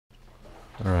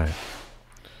All right.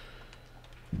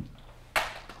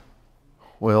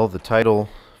 Well, the title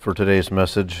for today's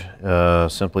message,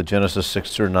 simply Genesis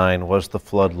 6 through 9, was the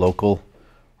flood local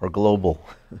or global?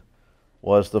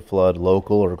 Was the flood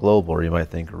local or global? Or you might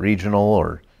think regional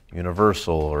or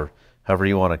universal, or however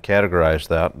you want to categorize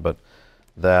that. But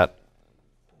that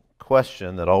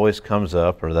question that always comes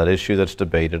up, or that issue that's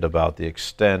debated about the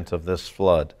extent of this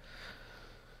flood.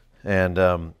 And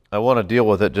I want to deal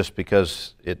with it just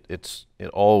because it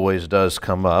always does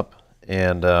come up,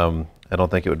 and I don't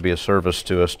think it would be a service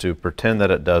to us to pretend that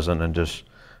it doesn't and just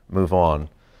move on.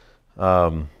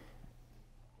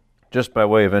 Just by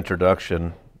way of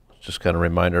introduction, just kind of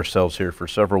remind ourselves here, for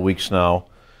several weeks now,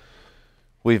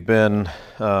 we've been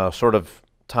sort of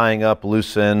tying up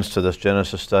loose ends to this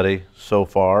Genesis study so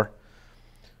far,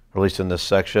 or at least in this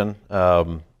section.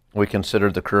 We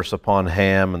considered the curse upon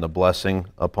Ham and the blessing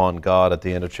upon God at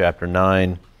the end of chapter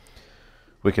 9.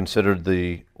 We considered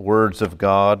the words of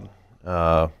God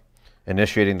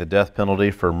initiating the death penalty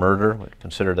for murder. We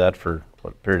considered that for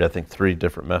what period? I think 3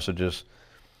 different messages.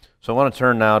 So I want to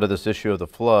turn now to this issue of the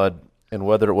flood and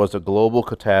whether it was a global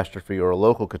catastrophe or a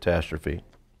local catastrophe.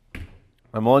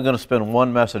 I'm only going to spend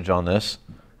one message on this.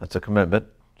 That's a commitment,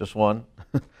 just one.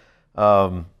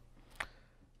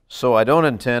 So I don't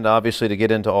intend, obviously, to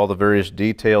get into all the various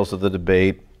details of the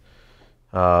debate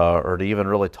or to even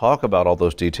really talk about all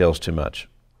those details too much.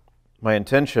 My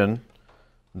intention,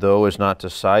 though, is not to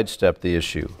sidestep the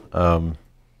issue. I'm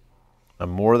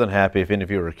more than happy, if any of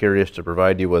you are curious, to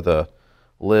provide you with a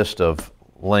list of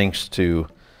links to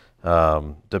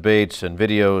debates and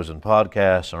videos and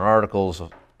podcasts and articles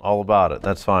all about it.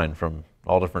 That's fine, from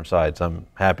all different sides. I'm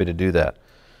happy to do that.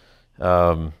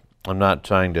 I'm not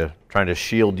trying to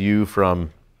shield you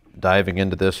from diving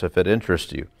into this if it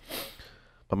interests you.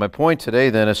 But my point today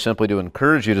then is simply to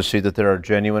encourage you to see that there are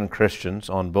genuine Christians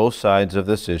on both sides of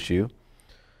this issue,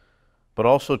 but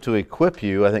also to equip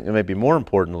you, I think maybe more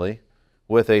importantly,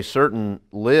 with a certain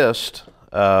list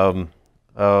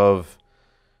of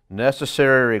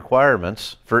necessary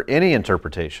requirements for any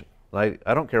interpretation. Like,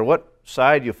 I don't care what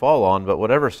side you fall on, but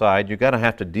whatever side, you're going to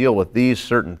have to deal with these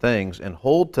certain things and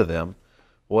hold to them,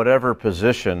 whatever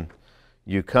position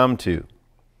you come to.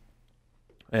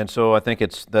 And so I think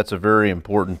that's a very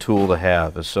important tool to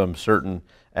have, is some certain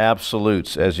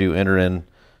absolutes as you enter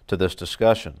into this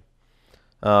discussion.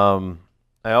 I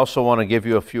also want to give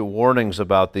you a few warnings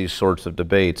about these sorts of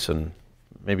debates, and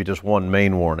maybe just one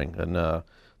main warning, and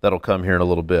that'll come here in a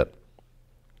little bit.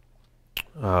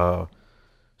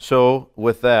 So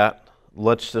with that,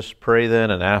 let's just pray then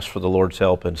and ask for the Lord's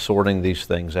help in sorting these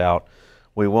things out.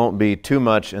 We won't be too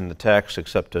much in the text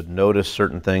except to notice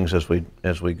certain things as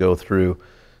we go through.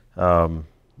 More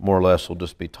or less, we'll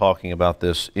just be talking about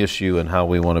this issue and how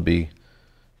we want to be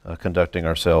conducting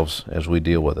ourselves as we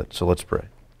deal with it. So let's pray.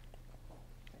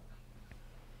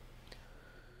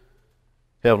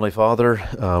 Heavenly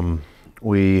Father,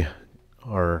 we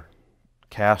are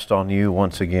cast on you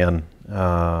once again,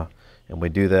 and we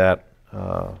do that.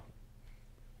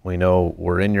 We know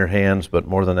we're in your hands, but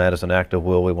more than that, as an act of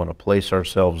will, we want to place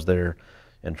ourselves there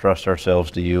and trust ourselves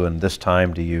to you, and this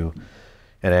time to you,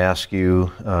 and ask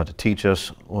you to teach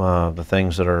us the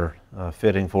things that are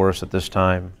fitting for us at this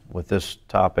time with this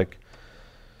topic.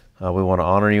 We want to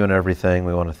honor you in everything.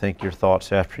 We want to think your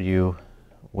thoughts after you.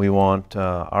 We want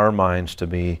our minds to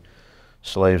be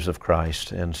slaves of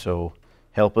Christ, and so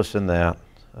help us in that,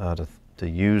 to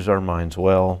use our minds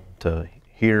well, to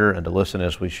hear and to listen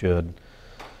as we should.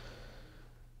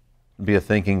 Be a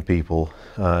thinking people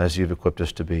as you've equipped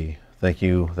us to be. Thank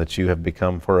you that you have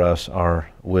become for us our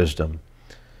wisdom.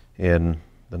 In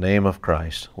the name of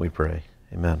Christ we pray.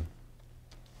 Amen.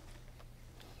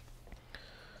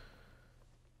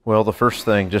 Well, the first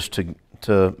thing just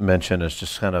to mention is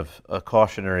just kind of a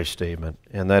cautionary statement,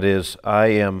 and that is, I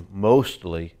am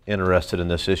mostly interested in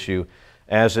this issue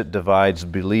as it divides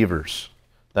believers.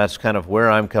 That's kind of where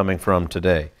I'm coming from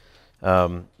today.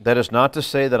 That is not to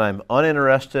say that I'm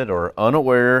uninterested or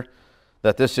unaware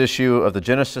that this issue of the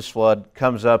Genesis flood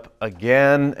comes up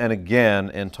again and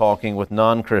again in talking with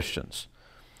non-Christians.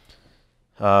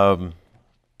 But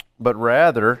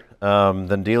rather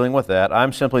than dealing with that,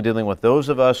 I'm simply dealing with those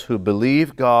of us who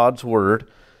believe God's Word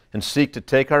and seek to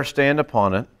take our stand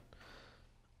upon it.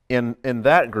 In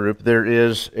that group, there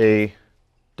is a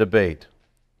debate.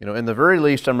 In the very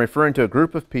least, I'm referring to a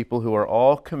group of people who are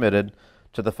all committed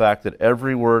to the fact that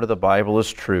every word of the Bible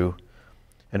is true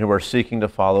and who are seeking to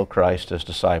follow Christ as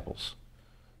disciples.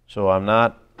 So I'm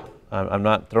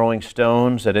not throwing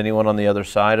stones at anyone on the other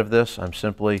side of this.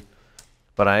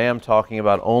 But I am talking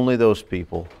about only those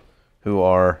people who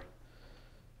are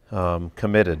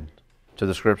committed to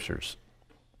the Scriptures.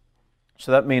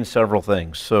 So that means several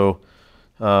things. So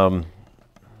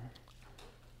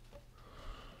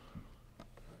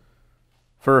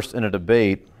first, in a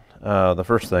debate, the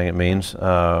first thing it means,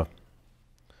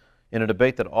 in a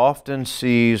debate that often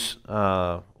sees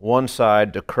one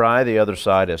side decry the other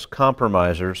side as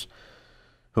compromisers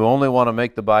who only want to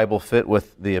make the Bible fit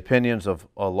with the opinions of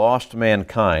a lost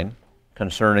mankind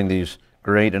concerning these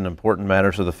great and important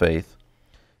matters of the faith,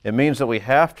 it means that we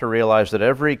have to realize that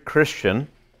every Christian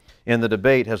in the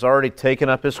debate has already taken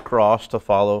up his cross to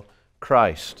follow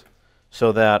Christ,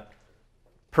 so that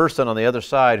person on the other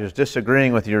side who's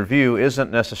disagreeing with your view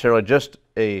isn't necessarily just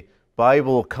a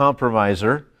Bible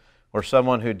compromiser or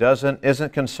someone who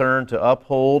isn't concerned to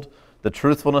uphold the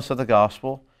truthfulness of the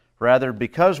gospel. Rather,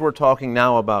 because we're talking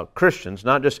now about Christians,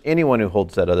 not just anyone who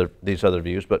holds these other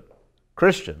views, but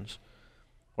Christians,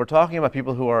 we're talking about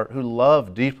people who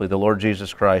love deeply the Lord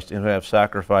Jesus Christ and who have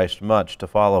sacrificed much to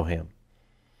follow Him.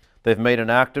 They've made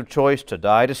an active choice to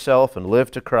die to self and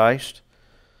live to Christ.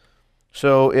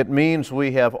 So it means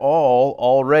we have all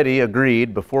already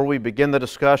agreed, before we begin the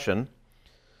discussion,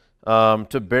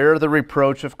 to bear the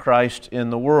reproach of Christ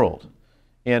in the world.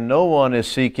 And no one is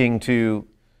seeking to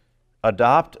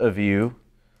adopt a view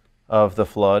of the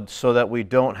flood so that we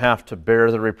don't have to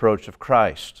bear the reproach of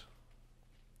Christ.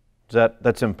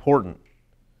 That's important.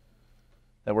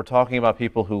 That we're talking about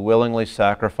people who willingly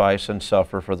sacrifice and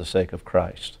suffer for the sake of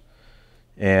Christ.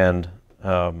 And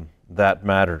that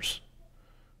matters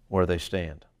where they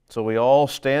stand. So we all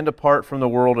stand apart from the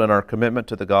world in our commitment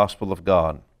to the gospel of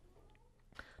God.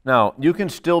 Now, you can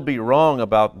still be wrong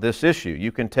about this issue.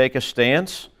 You can take a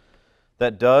stance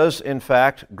that does, in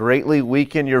fact, greatly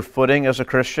weaken your footing as a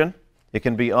Christian. It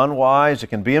can be unwise. It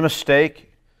can be a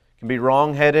mistake. It can be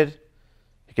wrong-headed.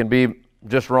 It can be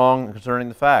just wrong concerning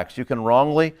the facts. You can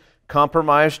wrongly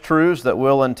compromise truths that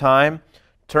will, in time,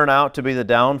 turn out to be the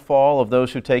downfall of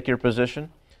those who take your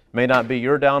position. It may not be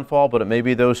your downfall, but it may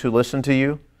be those who listen to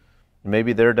you. It may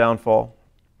be their downfall.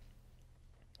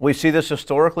 We see this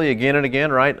historically again and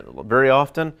again, right? Very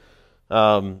often,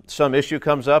 some issue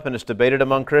comes up and it's debated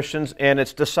among Christians, and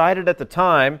it's decided at the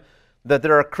time that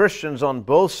there are Christians on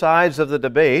both sides of the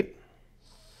debate.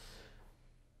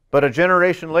 But a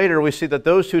generation later, we see that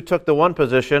those who took the one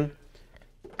position,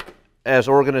 as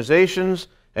organizations,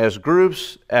 as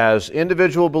groups, as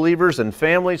individual believers and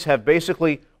families, have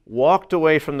basically walked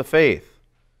away from the faith.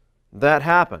 That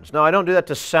happens. Now, I don't do that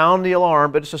to sound the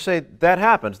alarm, but it's to say that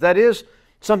happens. That is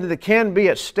something that can be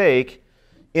at stake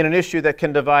in an issue that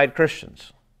can divide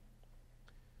Christians.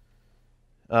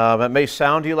 It may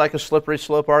sound to you like a slippery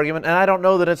slope argument, and I don't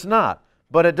know that it's not.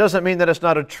 But it doesn't mean that it's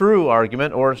not a true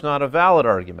argument or it's not a valid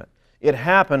argument. It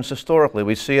happens historically.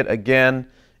 We see it again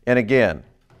and again.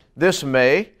 This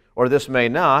may or this may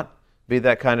not be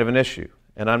that kind of an issue.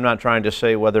 And I'm not trying to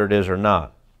say whether it is or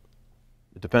not.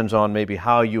 It depends on maybe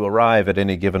how you arrive at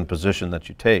any given position that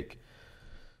you take.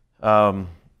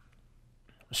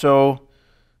 So,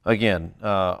 again,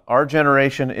 our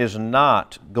generation is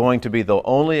not going to be the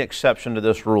only exception to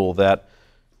this rule, that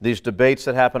these debates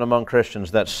that happen among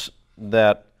Christians,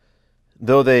 that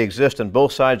though they exist and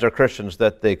both sides are Christians,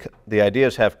 that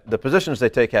the positions they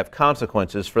take have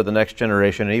consequences for the next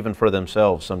generation and even for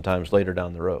themselves sometimes later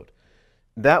down the road.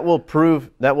 That will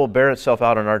bear itself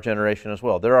out in our generation as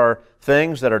well. There are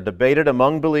things that are debated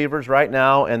among believers right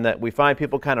now, and that we find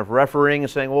people kind of refereeing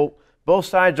and saying, well, both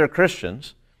sides are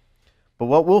Christians. But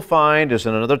what we'll find is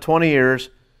in another 20 years,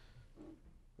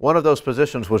 one of those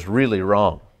positions was really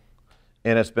wrong.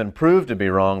 And it's been proved to be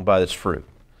wrong by its fruit.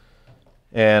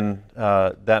 And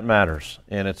that matters.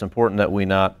 And it's important that we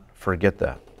not forget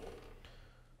that.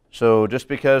 So just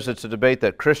because it's a debate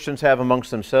that Christians have amongst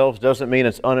themselves doesn't mean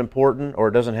it's unimportant or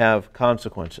it doesn't have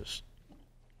consequences.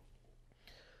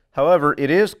 However, it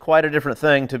is quite a different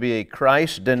thing to be a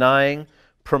Christ-denying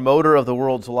promoter of the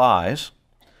world's lies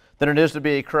than it is to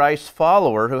be a Christ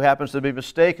follower who happens to be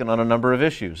mistaken on a number of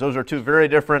issues. Those are two very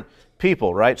different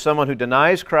people, right? Someone who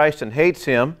denies Christ and hates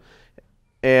Him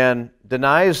and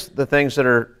denies the things that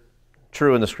are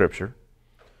true in the Scripture,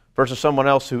 versus someone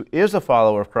else who is a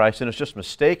follower of Christ and is just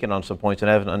mistaken on some points and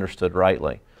haven't understood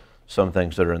rightly some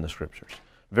things that are in the Scriptures.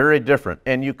 Very different.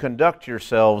 And you conduct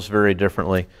yourselves very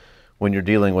differently when you're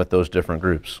dealing with those different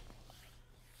groups.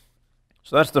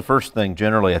 So that's the first thing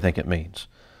generally I think it means.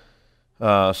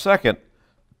 Second,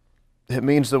 it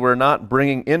means that we're not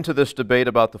bringing into this debate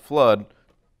about the flood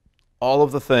all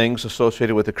of the things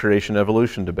associated with the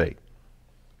creation-evolution debate.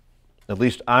 At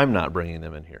least I'm not bringing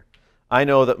them in here. I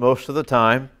know that most of the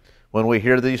time when we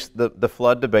hear the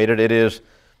flood debated, it is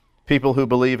people who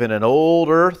believe in an old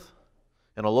earth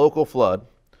and a local flood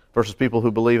versus people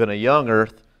who believe in a young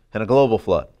earth and a global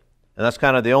flood. And that's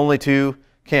kind of the only two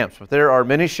camps. But there are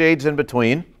many shades in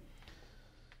between.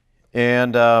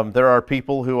 And there are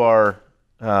people who are,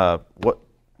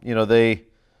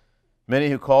 many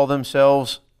who call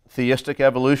themselves theistic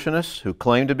evolutionists who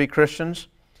claim to be Christians.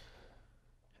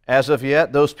 As of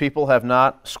yet, those people have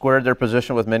not squared their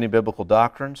position with many biblical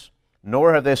doctrines,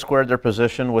 nor have they squared their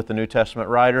position with the New Testament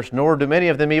writers, nor do many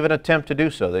of them even attempt to do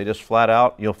so. They just flat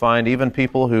out, you'll find even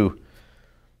people who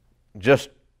just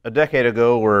a decade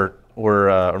ago were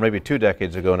or maybe 2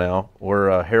 decades ago now,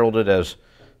 were heralded as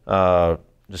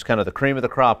just kind of the cream of the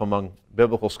crop among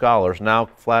biblical scholars, now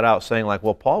flat out saying like,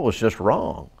 well, Paul was just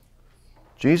wrong.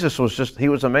 Jesus was he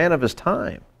was a man of his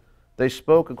time. They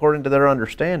spoke according to their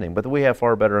understanding, but we have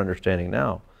far better understanding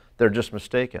now. They're just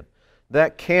mistaken.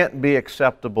 That can't be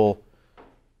acceptable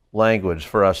language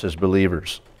for us as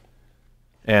believers.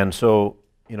 And so,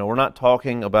 we're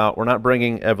not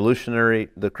bringing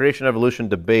the creation evolution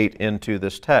debate into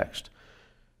this text.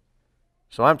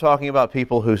 So I'm talking about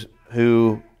people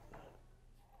who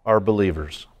are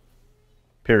believers,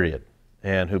 period,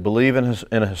 and who believe in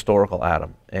a historical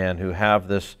Adam, and who have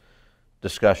this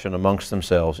discussion amongst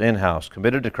themselves, in-house,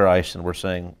 committed to Christ, and we're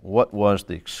saying, what was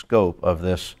the scope of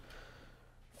this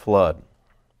flood?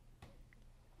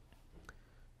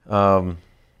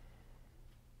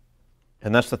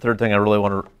 And that's the third thing I really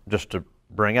want to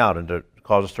bring out and to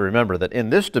cause us to remember, that in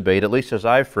this debate, at least as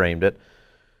I framed it,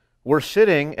 we're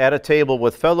sitting at a table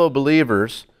with fellow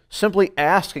believers simply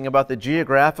asking about the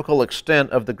geographical extent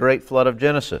of the great flood of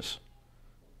Genesis.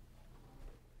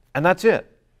 And that's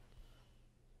it.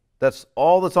 That's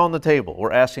all that's on the table.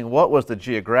 We're asking, what was the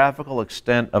geographical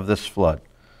extent of this flood?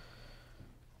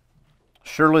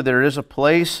 Surely there is a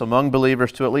place among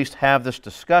believers to at least have this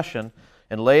discussion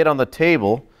and lay it on the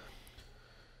table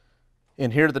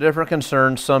and hear the different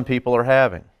concerns some people are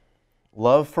having.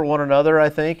 Love for one another, I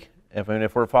think.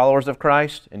 If we're followers of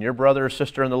Christ and your brother or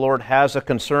sister in the Lord has a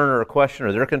concern or a question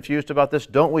or they're confused about this,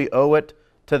 don't we owe it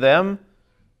to them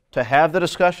to have the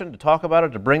discussion, to talk about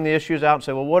it, to bring the issues out and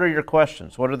say, well, what are your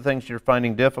questions? What are the things you're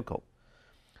finding difficult?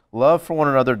 Love for one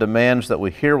another demands that we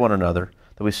hear one another,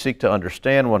 that we seek to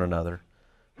understand one another,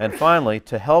 and finally,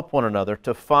 to help one another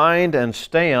to find and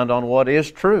stand on what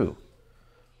is true.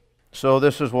 So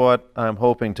this is what I'm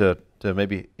hoping to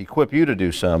maybe equip you to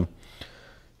do some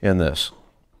in this.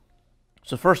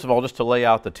 So first of all, just to lay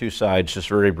out the two sides just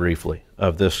very briefly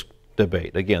of this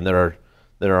debate. Again, these are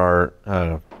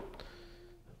the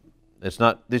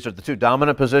two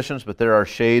dominant positions, but there are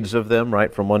shades of them,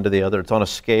 right, from one to the other. It's on a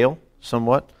scale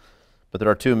somewhat, but there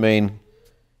are two main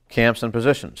camps and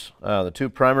positions. The two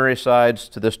primary sides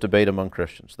to this debate among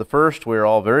Christians. The first, we're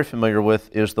all very familiar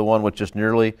with, is the one which is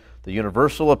nearly the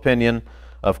universal opinion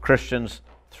of Christians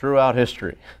throughout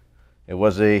history. It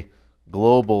was a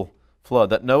global flood,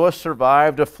 that Noah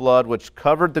survived a flood which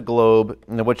covered the globe,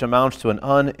 and which amounts to an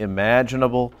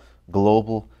unimaginable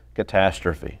global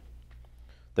catastrophe.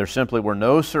 There simply were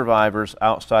no survivors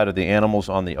outside of the animals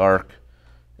on the ark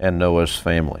and Noah's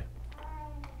family.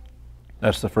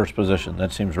 That's the first position.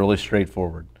 That seems really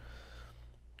straightforward.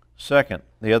 Second,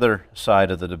 the other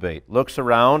side of the debate looks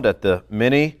around at the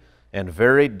many and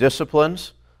varied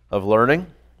disciplines of learning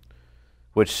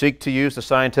which seek to use the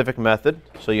scientific method.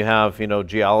 So you have,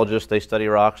 geologists, they study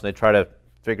rocks and they try to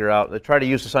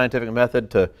use the scientific method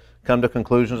to come to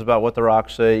conclusions about what the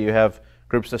rocks say. You have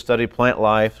groups that study plant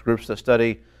life, groups that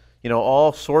study,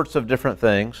 all sorts of different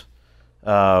things,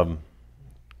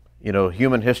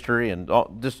 human history and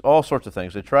all sorts of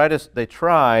things. They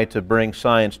try to bring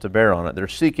science to bear on it. They're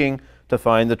seeking to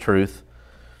find the truth.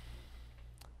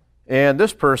 And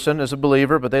this person is a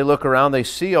believer, but they look around, they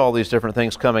see all these different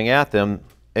things coming at them,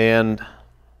 and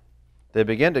they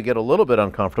begin to get a little bit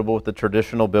uncomfortable with the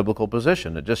traditional biblical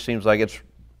position. It just seems like it's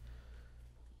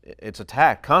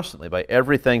attacked constantly by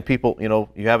everything people,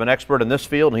 you have an expert in this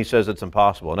field and he says it's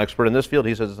impossible. An expert in this field,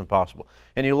 he says it's impossible.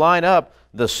 And you line up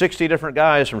the 60 different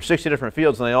guys from 60 different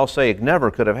fields and they all say it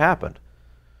never could have happened.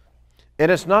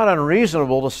 And it's not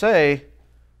unreasonable to say,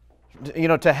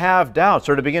 to have doubts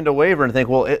or to begin to waver and think,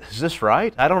 well, is this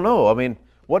right? I don't know.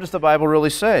 What does the Bible really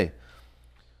say?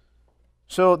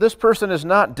 So this person is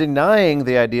not denying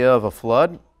the idea of a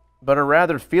flood, but are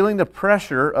rather feeling the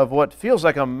pressure of what feels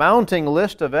like a mounting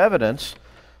list of evidence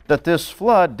that this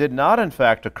flood did not in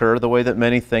fact occur the way that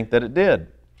many think that it did.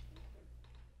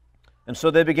 And so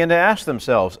they begin to ask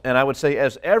themselves, and I would say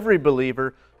as every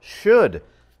believer should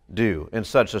do in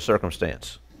such a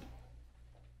circumstance.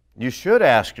 You should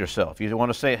ask yourself, you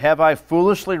want to say, have I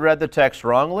foolishly read the text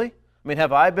wrongly?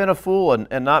 Have I been a fool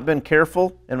and not been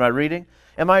careful in my reading?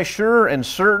 Am I sure and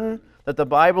certain that the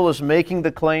Bible is making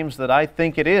the claims that I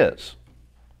think it is?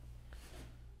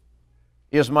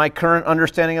 Is my current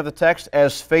understanding of the text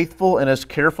as faithful and as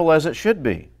careful as it should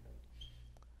be?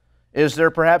 Is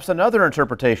there perhaps another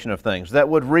interpretation of things that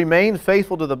would remain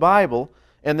faithful to the Bible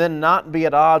and then not be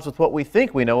at odds with what we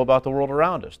think we know about the world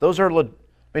around us? Those are,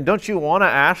 don't you want to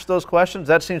ask those questions?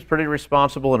 That seems pretty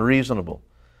responsible and reasonable.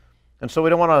 And so we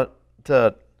don't want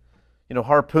to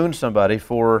harpoon somebody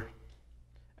for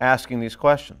asking these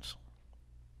questions.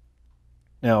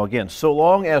 Now again, so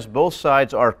long as both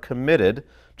sides are committed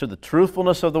to the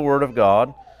truthfulness of the Word of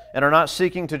God and are not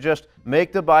seeking to just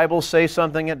make the Bible say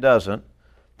something it doesn't,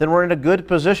 then we're in a good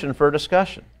position for a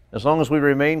discussion. As long as we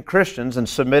remain Christians and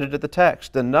submitted to the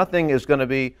text, then nothing is going to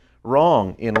be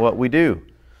wrong in what we do.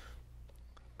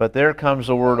 But there comes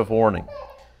a word of warning.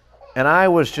 And I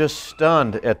was just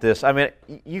stunned at this. I mean,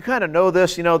 you kind of know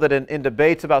this, that in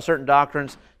debates about certain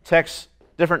doctrines,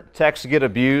 different texts get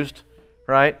abused,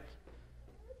 right?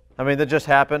 I mean, that just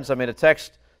happens. I mean, a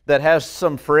text that has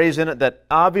some phrase in it that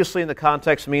obviously in the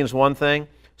context means one thing,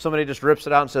 somebody just rips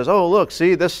it out and says, oh, look,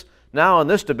 see, this now in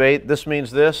this debate, this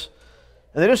means this.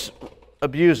 And they just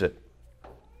abuse it.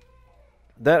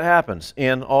 That happens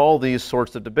in all these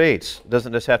sorts of debates. It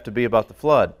doesn't just have to be about the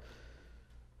flood.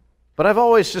 But I've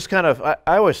always just I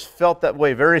always felt that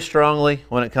way very strongly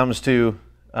when it comes to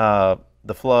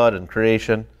the flood and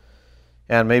creation.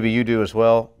 And maybe you do as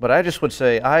well. But I just would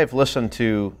say I've listened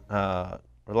to,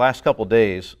 the last couple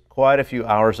days, quite a few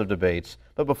hours of debates.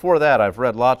 But before that, I've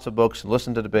read lots of books and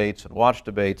listened to debates and watched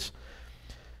debates.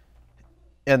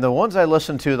 And the ones I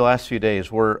listened to the last few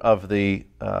days were of the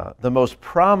most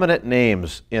prominent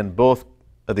names in both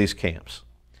of these camps.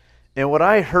 And what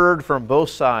I heard from both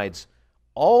sides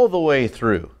all the way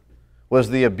through was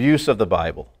the abuse of the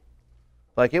Bible.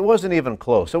 Like, it wasn't even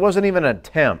close. It wasn't even an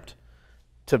attempt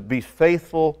to be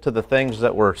faithful to the things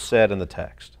that were said in the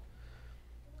text.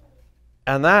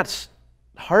 And that's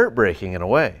heartbreaking in a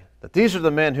way, that these are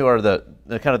the men who are the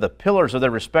kind of the pillars of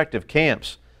their respective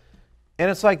camps. And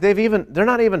it's like they're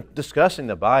not even discussing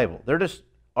the Bible. They're just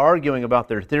arguing about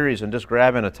their theories and just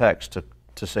grabbing a text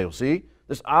to say, well, see,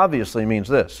 this obviously means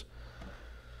this.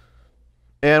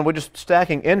 And we're just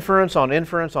stacking inference on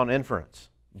inference on inference,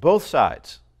 both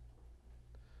sides.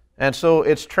 And so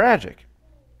it's tragic.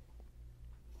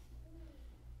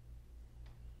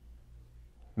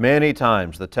 Many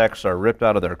times the texts are ripped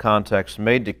out of their context,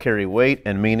 made to carry weight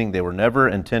and meaning they were never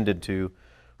intended to,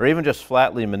 or even just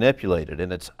flatly manipulated,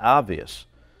 and it's obvious.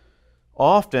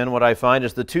 Often what I find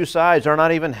is the two sides are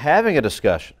not even having a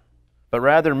discussion, but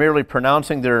rather merely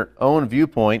pronouncing their own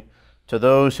viewpoint to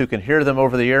those who can hear them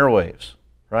over the airwaves,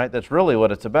 right? That's really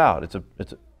what it's about.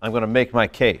 I'm going to make my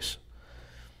case.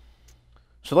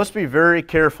 So let's be very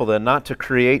careful then not to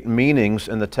create meanings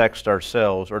in the text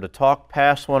ourselves or to talk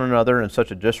past one another in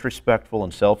such a disrespectful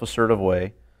and self-assertive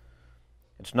way.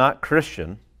 It's not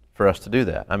Christian for us to do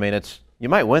that. I mean, you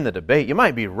might win the debate. You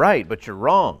might be right, but you're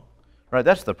wrong. Right?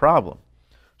 That's the problem.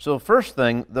 So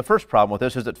the first problem with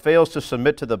this is it fails to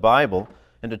submit to the Bible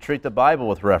and to treat the Bible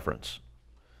with reverence.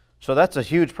 So that's a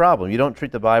huge problem. You don't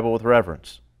treat the Bible with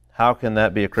reverence. How can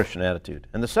that be a Christian attitude?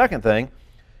 And the second thing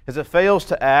is it fails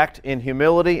to act in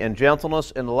humility and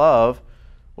gentleness and love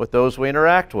with those we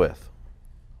interact with.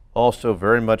 Also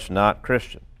very much not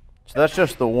Christian. So that's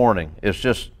just the warning. It's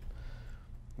just,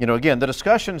 again, the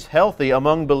discussion's healthy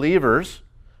among believers,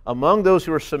 among those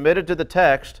who are submitted to the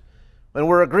text. When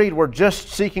we're agreed, we're just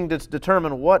seeking to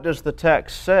determine what does the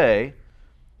text say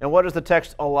and what does the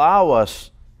text allow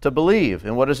us to believe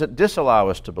and what does it disallow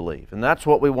us to believe. And that's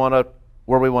where we want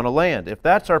to land. If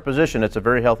that's our position, it's a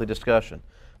very healthy discussion.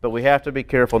 But we have to be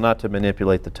careful not to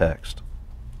manipulate the text.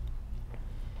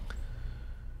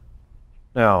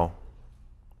 Now,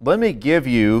 let me give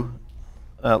you,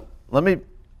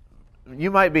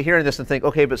 you might be hearing this and think,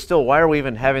 okay, but still, why are we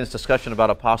even having this discussion about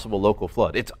a possible local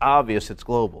flood? It's obvious, it's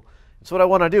global. So what I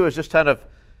want to do is just kind of,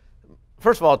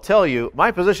 first of all, tell you, my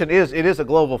position is it is a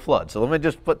global flood. So let me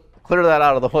just clear that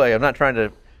out of the way. I'm not trying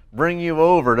to bring you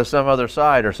over to some other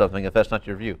side or something if that's not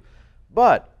your view.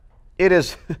 But it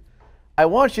is, I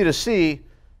want you to see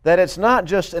that it's not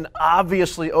just an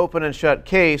obviously open and shut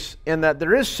case, in that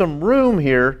there is some room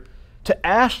here to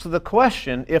ask the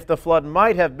question if the flood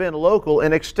might have been local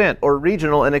in extent or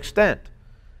regional in extent.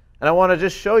 And I want to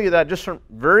just show you that just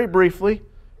very briefly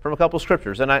from a couple of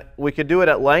scriptures. And we could do it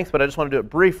at length, but I just want to do it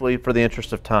briefly for the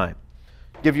interest of time.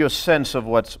 Give you a sense of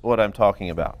what I'm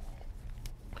talking about.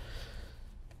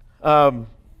 And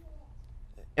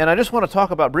I just want to talk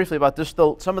about briefly about this,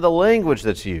 some of the language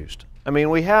that's used. I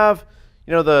mean, we have,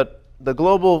 the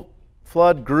global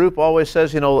flood group always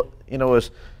says,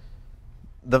 is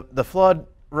the flood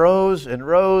rose and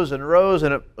rose and rose,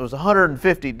 and it was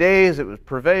 150 days. It was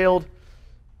prevailed.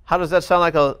 How does that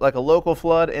sound like a local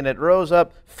flood? And it rose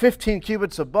up 15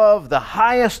 cubits above the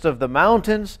highest of the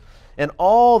mountains, and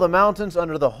all the mountains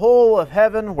under the whole of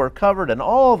heaven were covered, and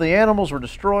all the animals were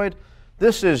destroyed.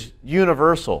 This is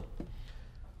universal.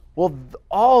 Well,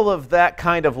 all of that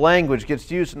kind of language gets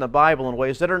used in the Bible in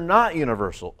ways that are not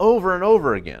universal, over and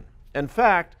over again. In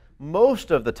fact,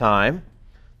 most of the time,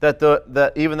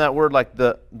 that even that word like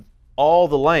all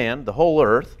the land, the whole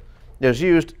earth, is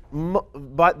used,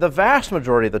 but the vast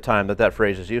majority of the time that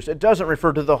phrase is used, it doesn't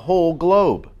refer to the whole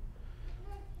globe.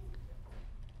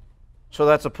 So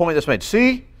that's a point that's made.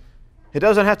 See, it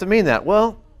doesn't have to mean that.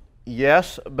 Well,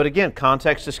 yes, but again,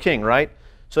 context is king, right?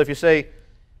 So if you say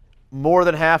more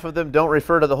than half of them don't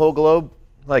refer to the whole globe,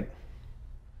 like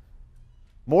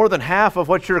more than half of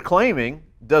what you're claiming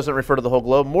doesn't refer to the whole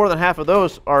globe. More than half of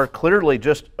those are clearly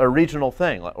just a regional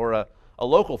thing, or a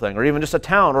local thing, or even just a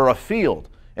town or a field,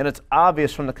 and it's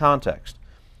obvious from the context.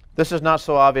 This is not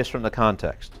so obvious from the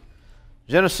context.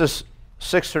 Genesis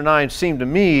 6 through 9 seem to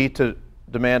me to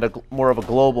demand more of a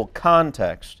global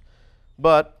context,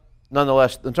 but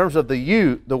nonetheless, in terms of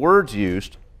the words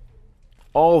used,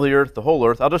 all the earth, the whole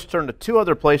earth, I'll just turn to two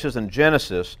other places in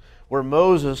Genesis where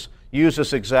Moses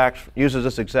uses this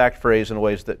exact phrase in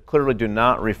ways that clearly do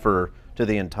not refer to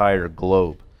the entire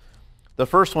globe. The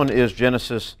first one is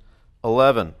Genesis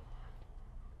 11,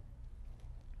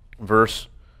 verse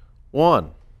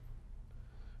 1.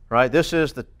 Right? This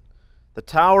is the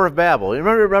Tower of Babel. You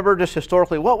remember just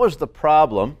historically, what was the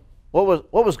problem?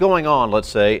 What was going on, let's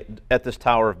say, at this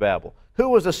Tower of Babel? Who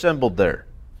was assembled there?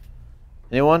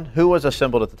 Anyone? Who was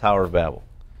assembled at the Tower of Babel?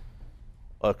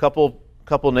 A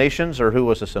couple nations, or who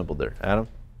was assembled there? Adam,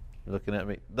 you're looking at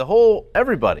me.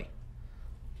 Everybody.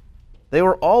 They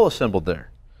were all assembled there,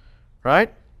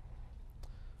 right?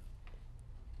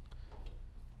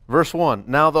 Verse 1,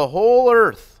 now the whole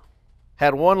earth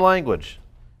had one language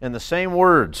and the same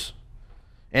words.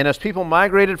 And as people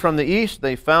migrated from the east,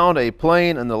 they found a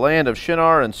plain in the land of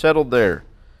Shinar and settled there.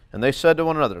 And they said to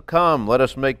one another, come, let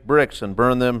us make bricks and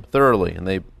burn them thoroughly. And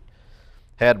they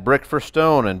had brick for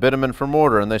stone and bitumen for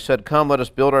mortar. And they said, come, let us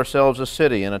build ourselves a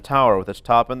city and a tower with its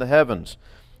top in the heavens.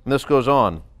 And this goes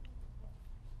on.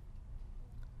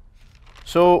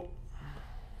 So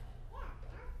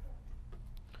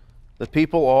the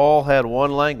people all had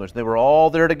one language. They were all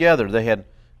there together. They had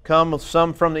come,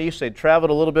 some from the east. They'd traveled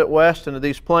a little bit west into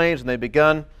these plains, and they'd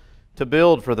begun to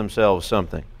build for themselves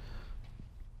something.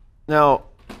 Now,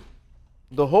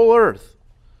 the whole earth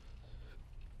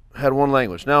had one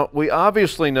language. Now, we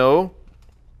obviously know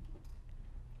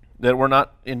that we're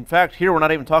not, in fact, here we're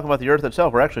not even talking about the earth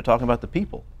itself. We're actually talking about the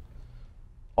people.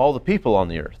 All the people on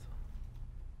the earth.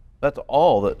 That's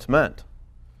all that's meant.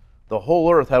 The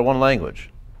whole earth had one language.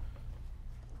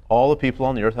 All the people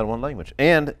on the earth had one language.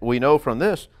 And we know from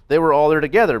this, they were all there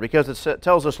together, because it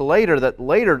tells us later that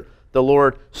later the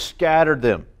Lord scattered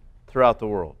them throughout the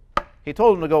world. He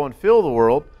told them to go and fill the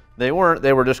world. They weren't.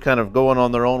 They were just kind of going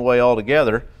on their own way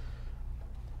altogether.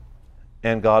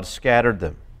 And God scattered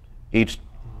them, each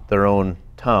their own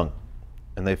tongue.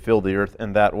 And they filled the earth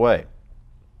in that way.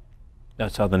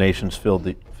 That's how the nations filled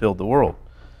the world.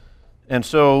 And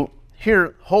so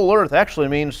here, whole earth actually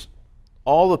means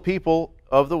all the people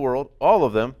of the world, all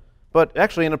of them, but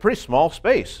actually in a pretty small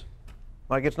space.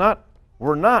 Like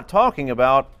we're not talking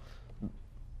about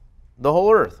the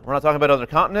whole earth. We're not talking about other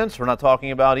continents. We're not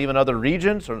talking about even other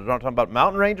regions. We're not talking about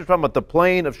mountain ranges. We're talking about the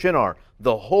plain of Shinar,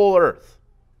 the whole earth.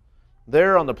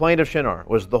 There on the plain of Shinar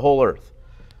was the whole earth.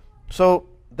 So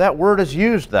that word is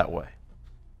used that way.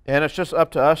 And it's just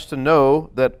up to us to know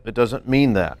that it doesn't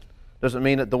mean that. It doesn't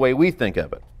mean it the way we think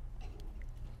of it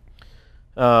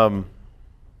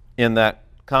in that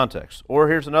context. Or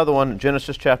here's another one,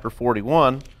 Genesis chapter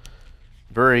 41,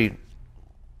 very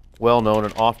well-known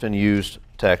and often used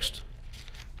text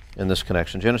in this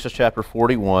connection. Genesis chapter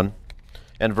 41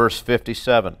 and verse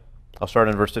 57. I'll start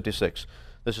in verse 56.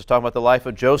 This is talking about the life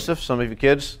of Joseph. Some of you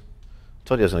kids, I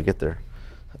told you I was going to get there.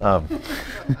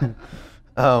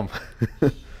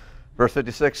 Verse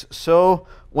 56, so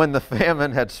when the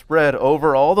famine had spread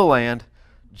over all the land,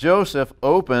 Joseph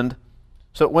opened.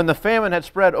 So when the famine had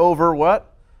spread over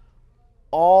what?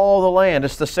 All the land.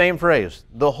 It's the same phrase.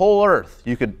 The whole earth.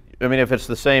 If it's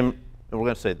the same, we're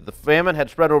going to say the famine had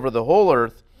spread over the whole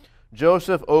earth.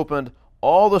 Joseph opened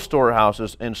all the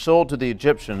storehouses and sold to the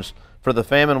Egyptians, for the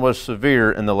famine was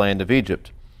severe in the land of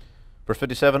Egypt. Verse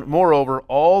 57, moreover,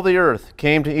 all the earth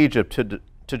came to Egypt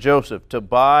to Joseph to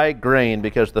buy grain,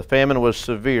 because the famine was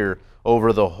severe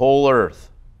over the whole earth.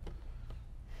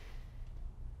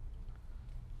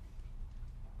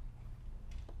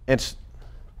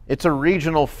 it's a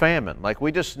regional famine. Like,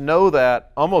 we just know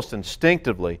that almost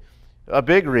instinctively, a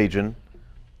big region.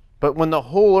 But when the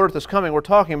whole earth is coming, we're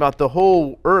talking about the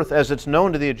whole earth as it's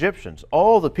known to the Egyptians,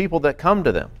 all the people that come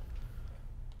to them.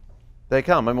 They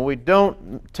come. I mean, we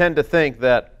don't tend to think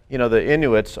that, the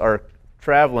Inuits are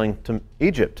traveling to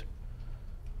Egypt.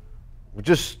 We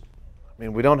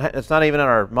don't, it's not even in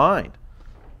our mind.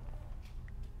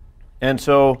 And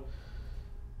so,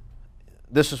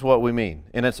 this is what we mean,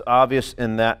 and it's obvious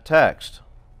in that text.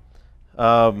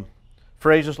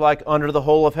 Phrases like under the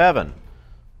whole of heaven,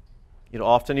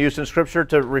 often used in Scripture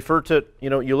to refer to,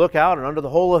 you look out and under the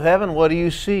whole of heaven, what do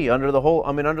you see? Under the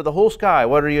whole sky,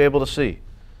 what are you able to see?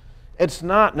 It's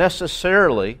not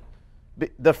necessarily,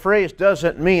 the phrase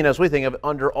doesn't mean, as we think of it,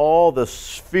 under all the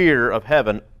sphere of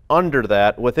heaven, under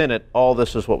that, within it, all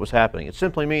this is what was happening. It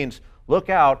simply means, look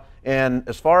out, and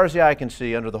as far as the eye can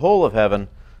see, under the whole of heaven,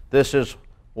 this is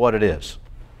what it is.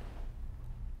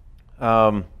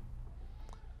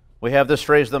 We have this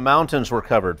phrase, the mountains were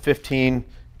covered, 15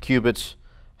 cubits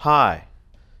high.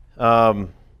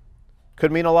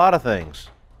 Could mean a lot of things.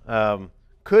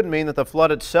 Could mean that the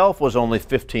flood itself was only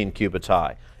 15 cubits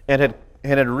high and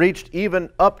had reached even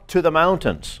up to the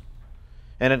mountains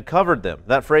and had covered them.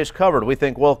 That phrase covered, we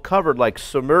think, well, covered like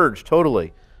submerged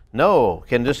totally. No,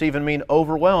 can this even mean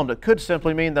overwhelmed? It could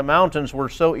simply mean the mountains were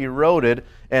so eroded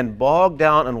and bogged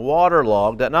down and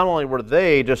waterlogged that not only were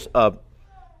they just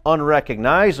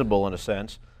unrecognizable in a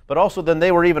sense, but also then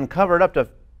they were even covered up to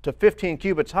 15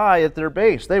 cubits high at their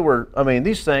base.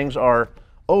 These things are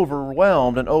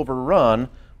overwhelmed and overrun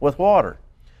with water.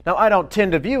 Now, I don't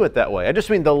tend to view it that way. I just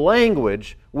mean the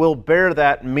language will bear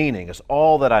that meaning, is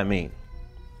all that I mean.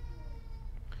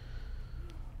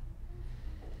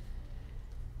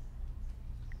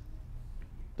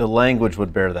 The language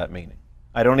would bear that meaning.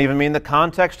 I don't even mean the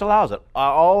context allows it.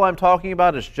 All I'm talking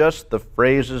about is just the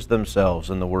phrases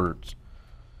themselves and the words.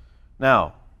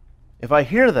 Now, if I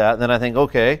hear that, then I think,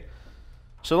 okay,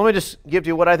 so let me just give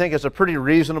you what I think is a pretty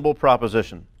reasonable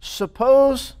proposition.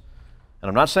 Suppose, and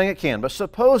I'm not saying it can, but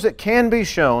suppose it can be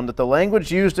shown that the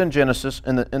language used in Genesis,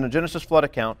 in the Genesis flood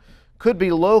account, could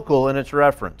be local in its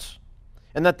reference,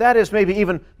 and that is maybe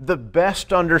even the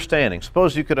best understanding.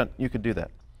 Suppose you could do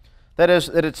that. That is,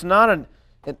 that it's not an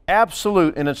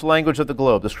absolute in its language of the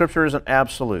globe. The Scripture isn't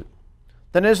absolute.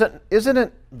 Then isn't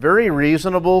it very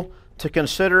reasonable to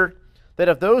consider that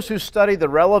if those who study the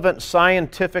relevant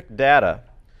scientific data,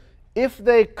 if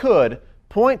they could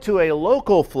point to a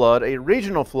local flood, a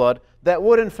regional flood, that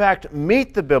would in fact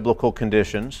meet the biblical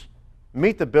conditions,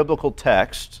 meet the biblical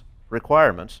text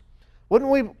requirements, wouldn't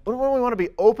we want to be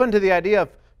open to the idea of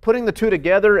putting the two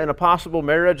together in a possible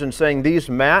marriage and saying these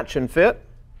match and fit?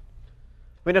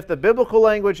 I mean, if the biblical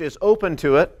language is open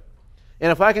to it,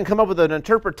 and if I can come up with an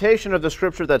interpretation of the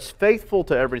Scripture that's faithful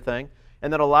to everything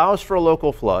and that allows for a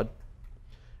local flood,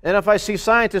 and if I see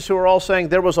scientists who are all saying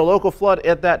there was a local flood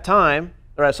at that time,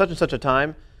 or at such and such a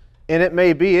time, and it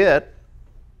may be it,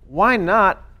 why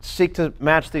not seek to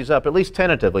match these up, at least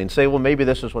tentatively, and say, well, maybe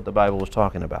this is what the Bible was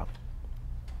talking about.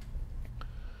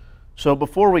 So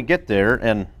before we get there,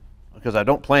 and because I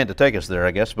don't plan to take us there,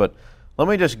 I guess, but let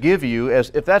me just give you,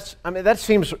 that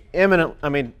seems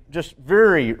eminent, just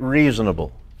very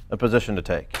reasonable a position to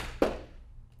take.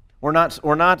 We're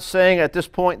not saying at this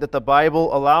point that the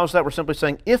Bible allows that. We're simply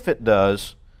saying if it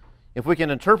does, if we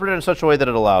can interpret it in such a way that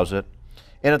it allows it,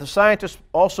 and if the scientists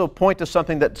also point to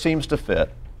something that seems to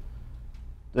fit,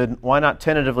 then why not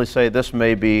tentatively say this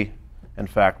may be, in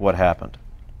fact, what happened?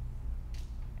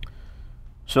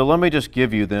 So let me just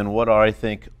give you then what I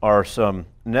think are some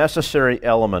necessary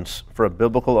elements for a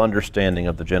biblical understanding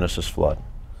of the Genesis flood.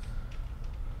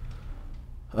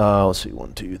 Let's see,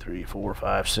 1, 2, 3, 4,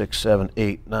 5, 6, 7,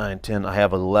 8, 9, 10. I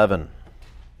have 11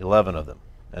 of them.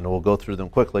 And we'll go through them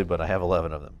quickly, but I have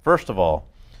 11 of them. First of all,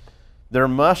 there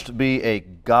must be a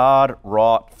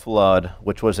God-wrought flood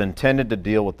which was intended to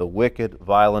deal with the wicked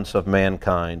violence of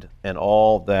mankind and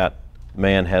all that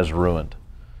man has ruined.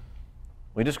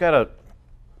 We just got to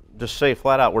just say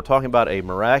flat out, we're talking about a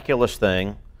miraculous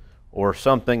thing or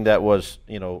something that was,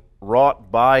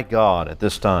 wrought by God at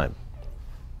this time.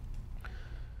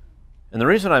 And the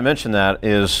reason I mention that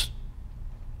is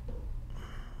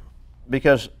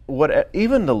because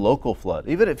even the local flood,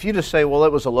 even if you just say, well,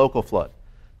 it was a local flood,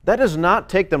 that does not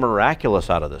take the miraculous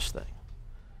out of this thing.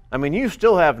 I mean, you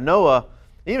still have Noah,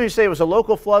 even if you say it was a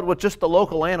local flood with just the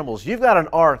local animals, you've got an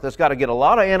ark that's got to get a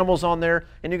lot of animals on there,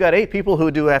 and you've got 8 people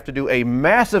who have to do a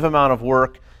massive amount of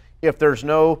work if there's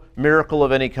no miracle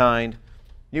of any kind.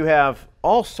 You have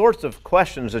all sorts of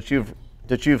questions that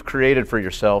you've created for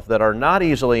yourself that are not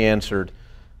easily answered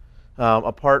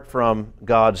apart from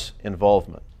God's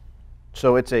involvement.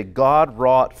 So it's a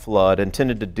God-wrought flood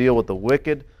intended to deal with the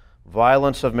wicked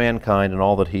violence of mankind and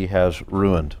all that he has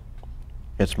ruined.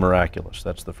 It's miraculous.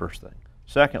 That's the first thing.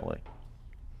 Secondly,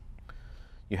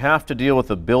 you have to deal with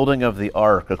the building of the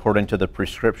ark according to the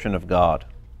prescription of God.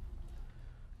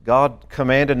 God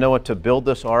commanded Noah to build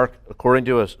this ark according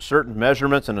to certain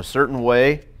measurements in a certain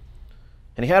way,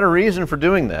 and he had a reason for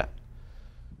doing that.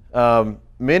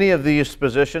 Many of these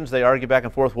positions, they argue back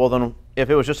and forth, well, then if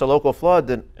it was just a local flood,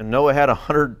 then and Noah had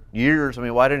 100 years, I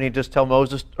mean, why didn't he just tell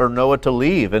Moses or Noah to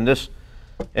leave and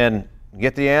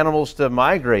get the animals to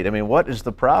migrate? I mean, what is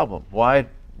the problem? Why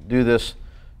do this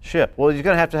ship? Well, you're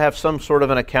going to have some sort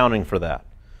of an accounting for that.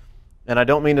 And I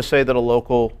don't mean to say that a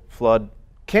local flood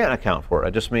can't account for it. I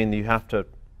just mean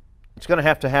it's going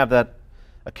to have that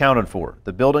accounted for.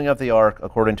 The building of the ark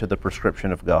according to the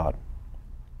prescription of God.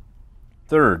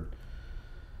 Third,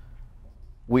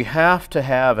 we have to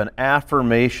have an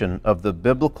affirmation of the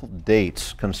biblical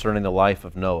dates concerning the life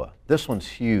of Noah. This one's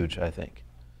huge, I think.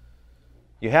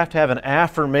 You have to have an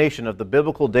affirmation of the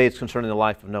biblical dates concerning the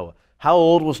life of Noah. How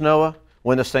old was Noah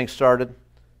when this thing started?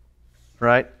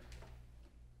 Right?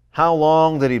 How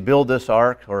long did he build this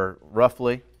ark, or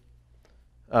roughly?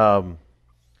 How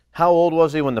old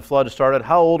was he when the flood started?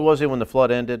 How old was he when the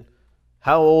flood ended?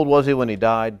 How old was he when he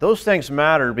died? Those things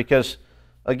matter because,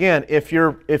 again, if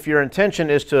your intention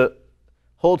is to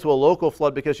hold to a local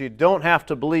flood because you don't have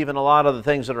to believe in a lot of the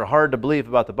things that are hard to believe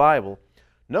about the Bible,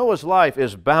 Noah's life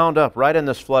is bound up right in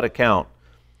this flood account.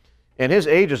 And his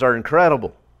ages are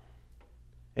incredible.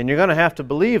 And you're going to have to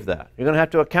believe that. You're going to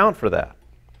have to account for that.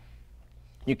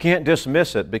 You can't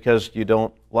dismiss it because you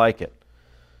don't like it.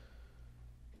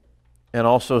 And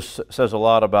also says a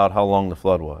lot about how long the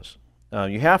flood was.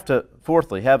 You have to,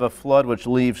 fourthly, have a flood which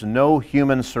leaves no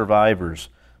human survivors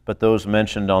but those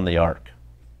mentioned on the ark.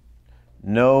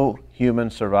 No human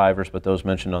survivors but those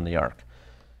mentioned on the ark.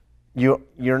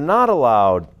 You're not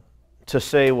allowed to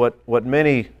say what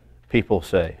many people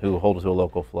say who hold to a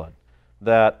local flood,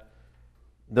 that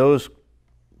those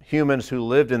humans who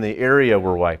lived in the area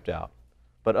were wiped out,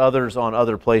 but others on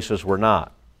other places were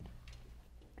not.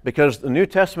 Because the New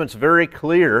Testament's very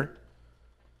clear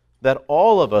that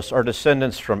all of us are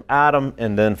descendants from Adam,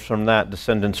 and then from that,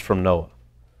 descendants from Noah.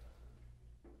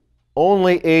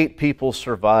 Only 8 people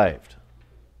survived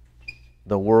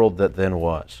the world that then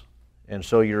was. And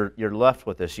so you're left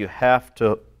with this. You have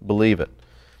to believe it.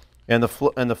 And the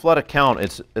flood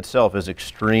account itself is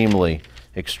extremely,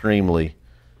 extremely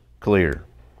clear.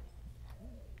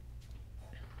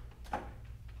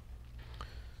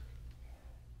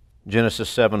 Genesis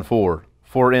 7:4.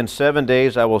 For in 7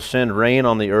 days I will send rain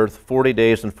on the earth, 40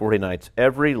 days and 40 nights.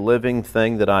 Every living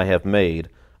thing that I have made,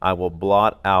 I will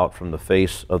blot out from the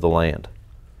face of the land.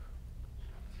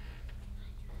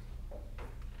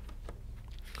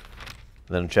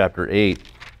 Then in chapter 8,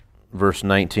 verse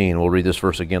 19, we'll read this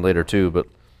verse again later too, but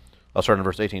I'll start in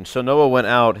verse 18. So Noah went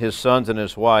out, his sons and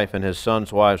his wife, and his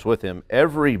sons' wives with him.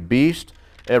 Every beast,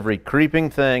 every creeping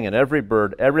thing, and every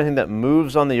bird, everything that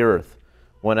moves on the earth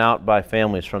went out by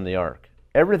families from the ark.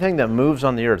 Everything that moves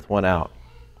on the earth went out.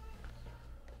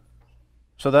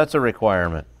 So that's a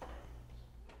requirement.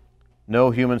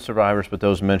 No human survivors but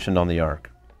those mentioned on the ark.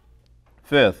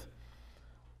 Fifth,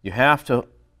 you have to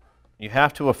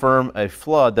affirm a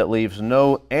flood that leaves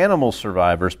no animal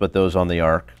survivors but those on the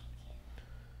ark.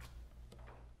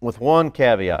 With one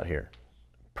caveat here.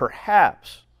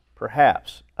 Perhaps,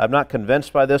 I'm not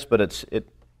convinced by this, but it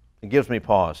gives me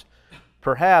pause.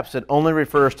 Perhaps it only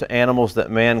refers to animals that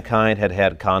mankind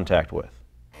had contact with.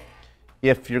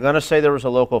 If you're going to say there was a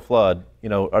local flood,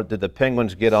 did the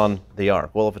penguins get on the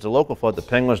ark? Well, if it's a local flood, the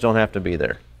penguins don't have to be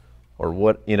there. Or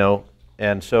what,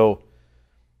 and so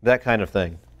that kind of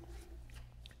thing.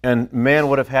 And man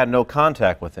would have had no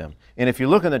contact with them. And if you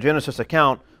look in the Genesis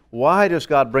account, why does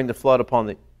God bring the flood upon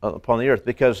the earth?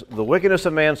 Because the wickedness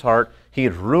of man's heart, he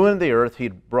had ruined the earth,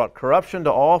 he'd brought corruption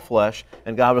to all flesh,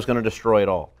 and God was going to destroy it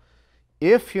all.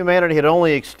 If humanity had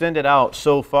only extended out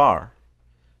so far,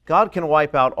 God can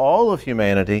wipe out all of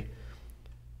humanity,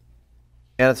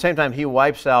 and at the same time, he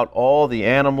wipes out all the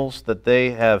animals that they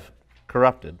have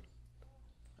corrupted,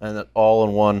 and that all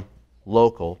in one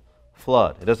local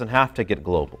flood. It doesn't have to get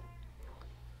global.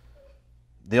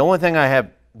 The only thing I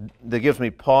have that gives me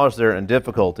pause there and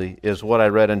difficulty is what I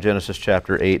read in Genesis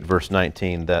chapter 8, verse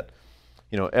 19, that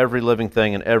every living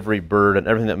thing and every bird and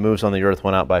everything that moves on the earth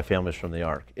went out by families from the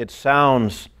ark. It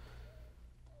sounds,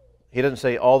 he doesn't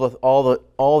say all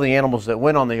the animals that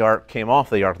went on the ark came off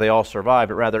the ark, they all survived,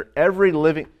 but rather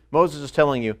Moses is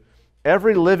telling you,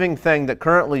 every living thing that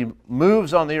currently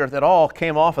moves on the earth, it all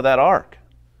came off of that ark.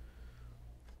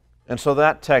 And so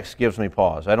that text gives me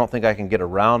pause. I don't think I can get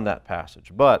around that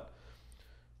passage. But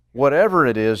whatever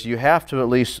it is, you have to at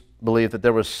least believe that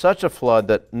there was such a flood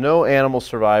that no animal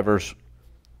survivors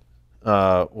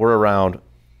were around,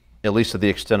 at least to the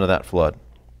extent of that flood.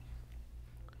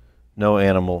 No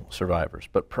animal survivors.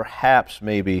 But perhaps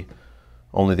maybe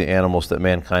only the animals that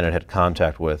mankind had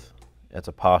contact with. That's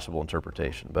a possible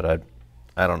interpretation, but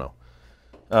I don't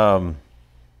know.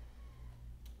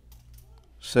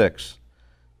 6.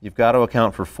 You've got to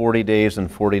account for 40 days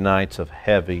and 40 nights of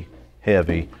heavy,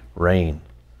 heavy rain.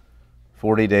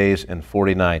 40 days and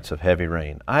 40 nights of heavy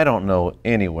rain. I don't know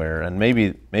anywhere, and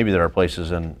maybe there are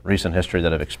places in recent history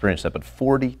that have experienced that, but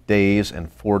 40 days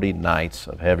and 40 nights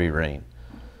of heavy rain.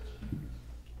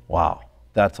 Wow,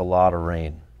 that's a lot of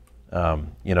rain.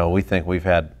 We think we've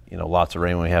had lots of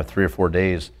rain when we have 3 or 4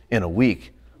 days in a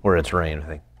week where it's rained. I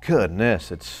think,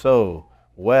 goodness, it's so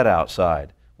wet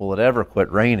outside. Will it ever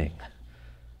quit raining?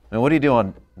 I mean, what do you do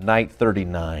on night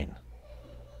 39?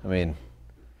 I mean,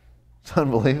 it's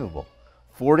unbelievable.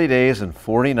 40 days and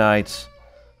 40 nights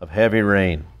of heavy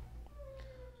rain.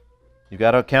 You've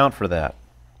got to account for that.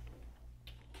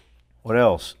 What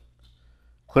else?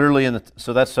 Clearly,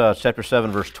 so that's chapter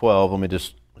 7, verse 12. Let me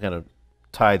just kind of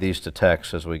tie these to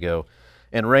text as we go.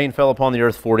 And rain fell upon the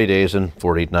earth 40 days and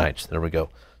 40 nights. There we go.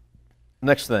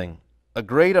 Next thing. A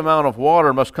great amount of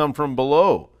water must come from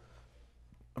below.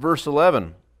 Verse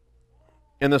 11.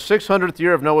 In the 600th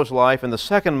year of Noah's life, in the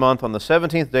 2nd month, on the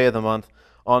 17th day of the month,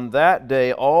 on that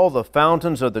day all the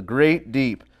fountains of the great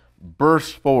deep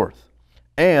burst forth,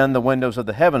 and the windows of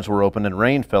the heavens were opened, and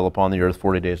rain fell upon the earth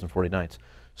 40 days and 40 nights.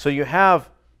 So you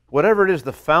have, whatever it is,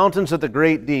 the fountains of the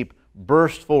great deep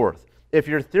burst forth. If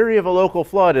your theory of a local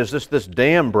flood is this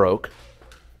dam broke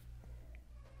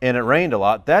and it rained a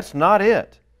lot, that's not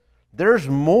it. There's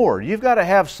more. You've got to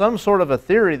have some sort of a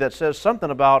theory that says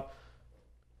something about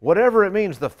whatever it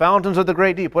means, the fountains of the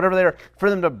great deep, whatever they are,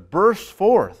 for them to burst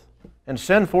forth and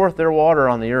send forth their water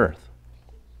on the earth.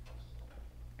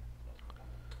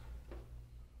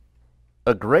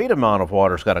 A great amount of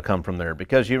water's got to come from there,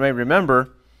 because you may remember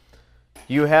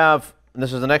you have, and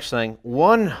this is the next thing,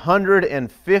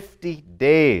 150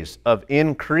 days of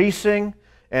increasing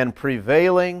and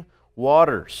prevailing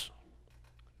waters,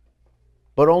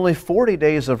 but only 40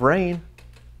 days of rain.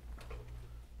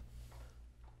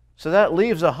 So that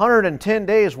leaves 110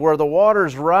 days where the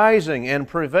water's rising and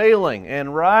prevailing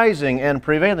and rising and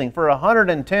prevailing for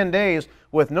 110 days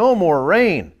with no more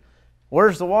rain.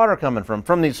 Where's the water coming from?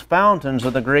 From these fountains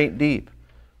of the great deep.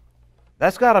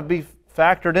 That's got to be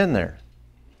factored in there.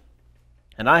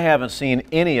 And I haven't seen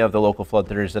any of the local flood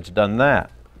theories that's done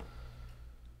that.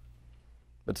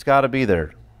 But it's got to be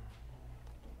there.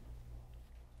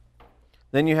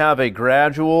 Then you have a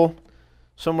gradual,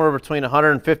 somewhere between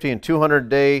 150 and 200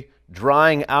 day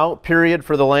drying out period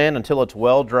for the land until it's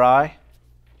well dry.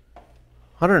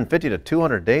 150 to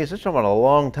 200 days, that's about a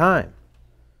long time.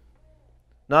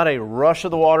 Not a rush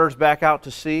of the waters back out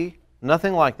to sea,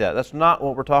 nothing like that. That's not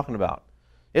what we're talking about.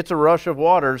 It's a rush of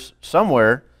waters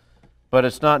somewhere, but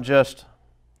it's not just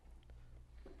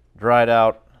dried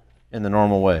out in the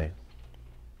normal way.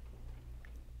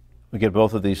 We get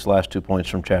both of these last 2 points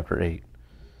from chapter 8.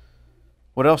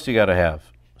 What else do you got to have?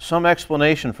 Some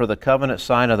explanation for the covenant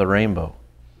sign of the rainbow.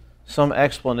 Some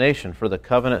explanation for the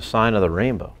covenant sign of the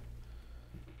rainbow.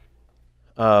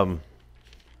 By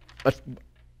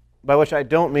which I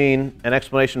don't mean an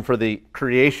explanation for the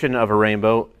creation of a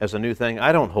rainbow as a new thing.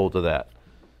 I don't hold to that.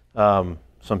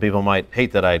 Some people might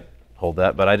hate that I hold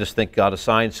that, but I just think God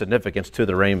assigned significance to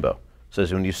the rainbow. It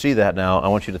says, when you see that now, I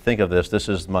want you to think of this. This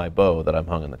is my bow that I'm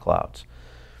hung in the clouds.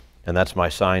 And that's my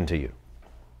sign to you.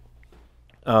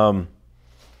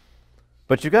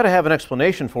 But you've got to have an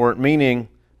explanation for it, meaning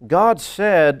God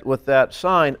said with that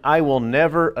sign, I will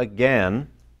never again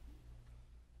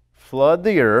flood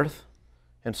the earth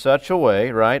in such a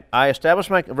way, right? I establish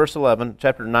my, verse 11,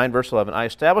 chapter 9, verse 11, I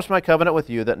establish my covenant with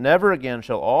you that never again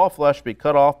shall all flesh be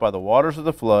cut off by the waters of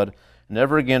the flood,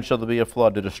 never again shall there be a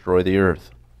flood to destroy the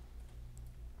earth.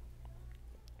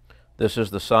 This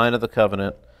is the sign of the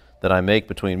covenant that I make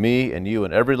between me and you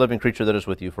and every living creature that is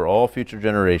with you for all future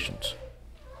generations.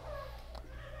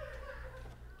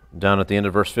 Down at the end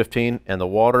of verse 15, and the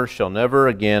waters shall never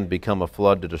again become a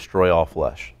flood to destroy all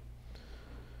flesh.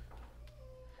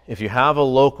 If you have a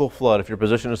local flood, if your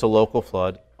position is a local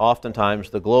flood, oftentimes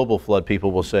the global flood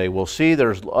people will say, well, see,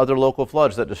 there's other local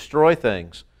floods that destroy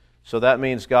things, so that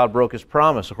means God broke his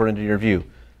promise according to your view.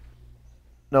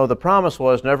 No, the promise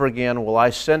was, never again will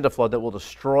I send a flood that will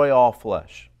destroy all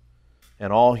flesh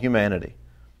and all humanity.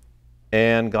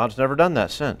 And God's never done that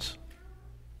since.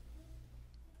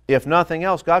 if nothing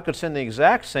else, God could send the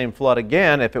exact same flood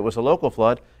again if it was a local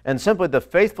flood, and simply the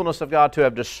faithfulness of God to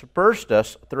have dispersed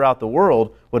us throughout the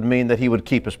world would mean that He would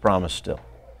keep His promise still.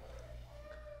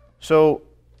 So,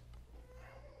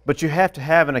 but you have to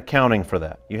have an accounting for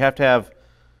that. You have to have,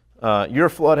 your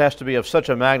flood has to be of such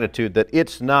a magnitude that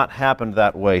it's not happened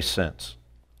that way since.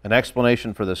 An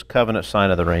explanation for this covenant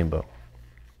sign of the rainbow.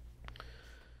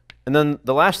 And then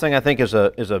the last thing I think is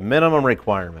a minimum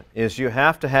requirement is you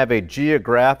have to have a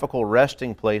geographical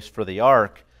resting place for the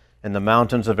ark in the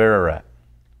mountains of Ararat.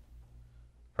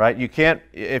 Right? You can't,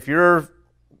 if your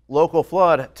local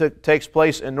flood takes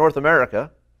place in North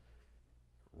America,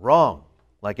 wrong.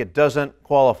 Like it doesn't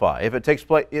qualify. If it takes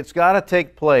place, it's got to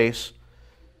take place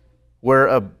where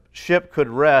a ship could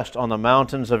rest on the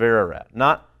mountains of Ararat.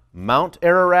 Not Mount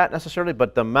Ararat necessarily,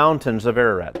 but the mountains of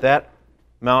Ararat. That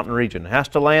mountain region has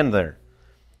to land there.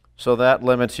 So that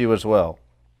limits you as well.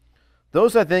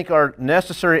 Those, I think, are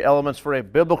necessary elements for a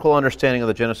biblical understanding of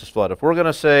the Genesis flood. If we're going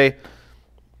to say,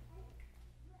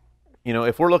 you know,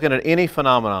 if we're looking at any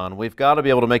phenomenon, we've got to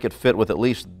be able to make it fit with at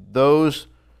least those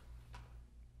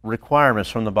requirements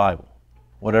from the Bible,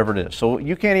 whatever it is. So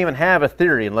you can't even have a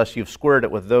theory unless you've squared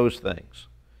it with those things.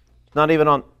 It's not even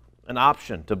an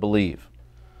option to believe.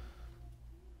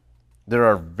 There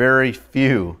are very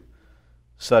few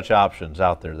such options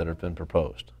out there that have been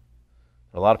proposed.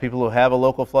 A lot of people who have a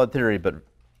local flood theory, but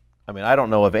I mean, I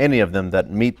don't know of any of them that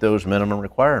meet those minimum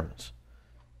requirements.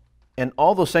 And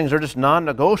all those things are just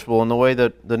non-negotiable in the way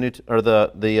that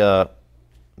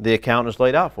the account is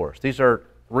laid out for us. These are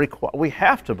we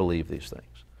have to believe these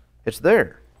things. It's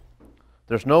there.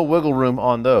 There's no wiggle room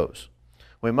on those.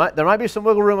 There might be some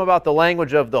wiggle room about the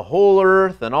language of the whole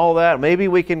earth and all that. Maybe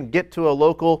we can get to a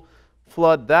local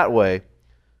flood that way.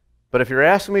 But if you're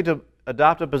asking me to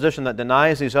adopt a position that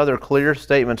denies these other clear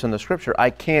statements in the Scripture, I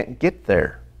can't get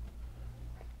there.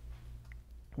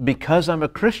 Because I'm a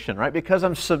Christian, right? Because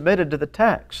I'm submitted to the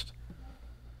text.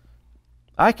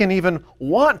 I can even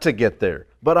want to get there,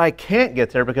 but I can't get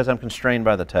there because I'm constrained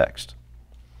by the text.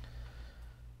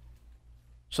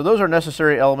 So those are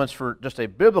necessary elements for just a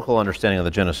biblical understanding of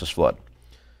the Genesis flood.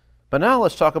 But now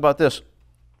let's talk about this.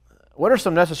 What are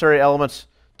some necessary elements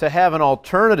to have an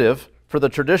alternative for the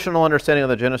traditional understanding of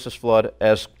the Genesis flood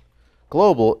as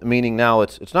global, meaning now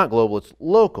it's not global, it's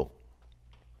local?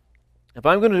 If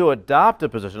I'm going to adopt a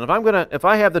position, if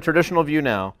I have the traditional view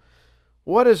now,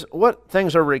 what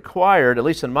things are required, at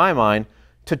least in my mind,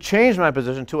 to change my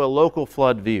position to a local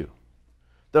flood view?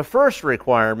 The first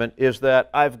requirement is that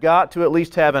I've got to at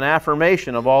least have an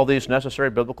affirmation of all these necessary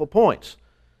biblical points.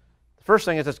 The first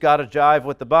thing is it's got to jive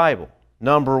with the Bible,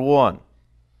 number one.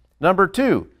 Number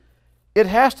two, it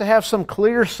has to have some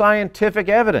clear scientific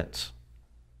evidence.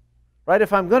 Right?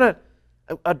 If I'm going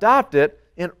to adopt it,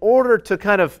 in order to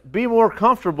kind of be more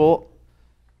comfortable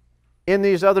in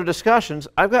these other discussions,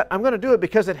 I'm going to do it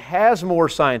because it has more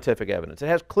scientific evidence. It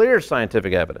has clear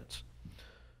scientific evidence.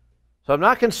 So I'm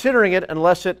not considering it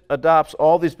unless it adopts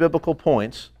all these biblical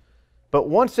points. But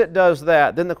once it does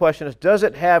that, then the question is, does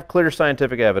it have clear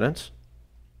scientific evidence?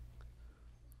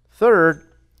 Third,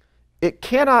 it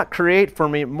cannot create for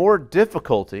me more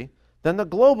difficulty than the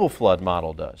global flood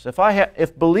model does.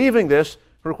 If believing this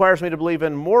requires me to believe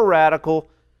in more radical,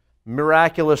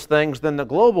 miraculous things than the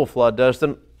global flood does,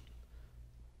 then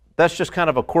that's just kind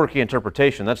of a quirky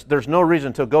interpretation. There's no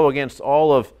reason to go against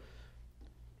all of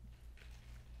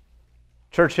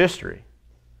church history.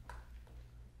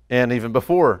 And even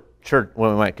before church, what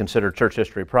we might consider church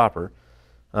history proper,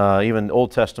 even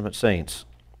Old Testament saints,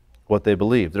 what they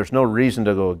believed. There's no reason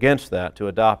to go against that, to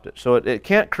adopt it. So it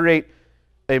can't create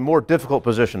a more difficult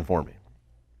position for me.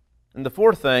 And the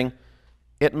fourth thing,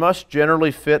 it must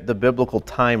generally fit the biblical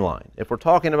timeline. If we're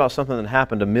talking about something that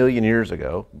happened 1 million years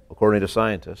ago, according to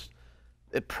scientists,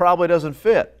 it probably doesn't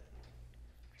fit,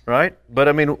 right? But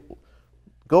I mean,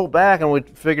 go back and we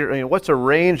figure, what's a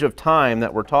range of time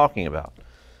that we're talking about?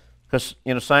 Because,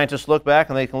 scientists look back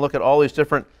and they can look at all these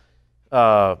different,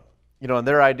 in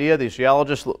their idea, these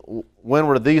geologists, when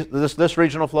were this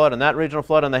regional flood and that regional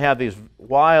flood, and they have these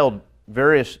wild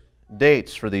various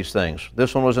dates for these things.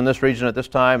 This one was in this region at this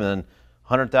time, and then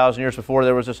 100,000 years before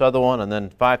there was this other one, and then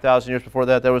 5,000 years before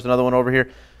that there was another one over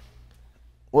here.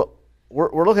 Well,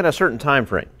 we're looking at a certain time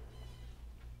frame.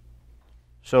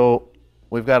 So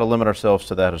we've got to limit ourselves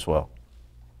to that as well.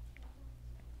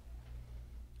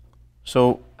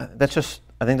 So that's just,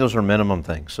 I think those are minimum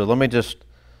things. So let me just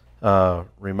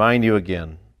remind you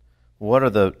again, what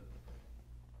are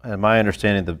in my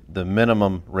understanding, the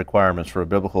minimum requirements for a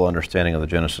biblical understanding of the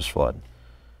Genesis flood?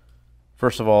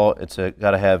 First of all, it's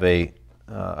got to have a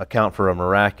account for a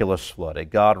miraculous flood, a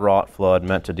God-wrought flood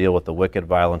meant to deal with the wicked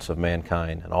violence of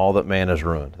mankind and all that man has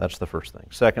ruined. That's the first thing.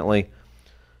 Secondly,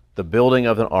 the building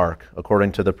of an ark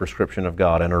according to the prescription of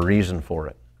God and a reason for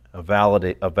it, a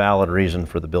valid reason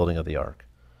for the building of the ark.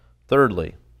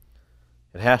 Thirdly,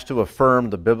 it has to affirm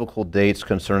the biblical dates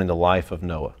concerning the life of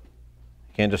Noah.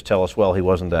 You can't just tell us, well, he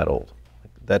wasn't that old.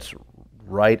 That's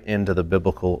right into the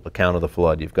biblical account of the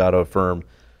flood. You've got to affirm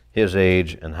his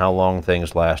age and how long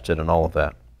things lasted and all of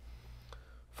that.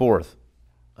 Fourth,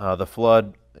 the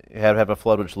flood, you have to have a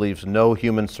flood which leaves no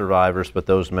human survivors but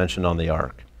those mentioned on the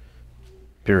ark.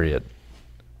 Period.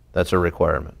 That's a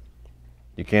requirement.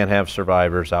 You can't have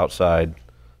survivors outside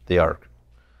the ark.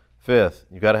 Fifth,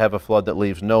 you've got to have a flood that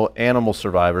leaves no animal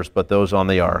survivors but those on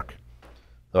the ark.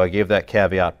 Though I gave that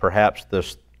caveat, perhaps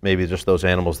this maybe just those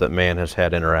animals that man has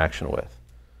had interaction with.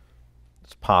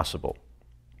 It's possible.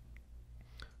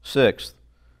 Sixth,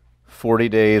 40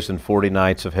 days and 40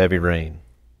 nights of heavy rain.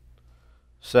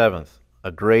 Seventh,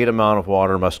 a great amount of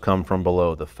water must come from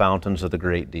below, the fountains of the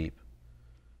great deep.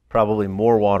 Probably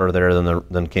more water there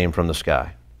than came from the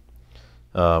sky.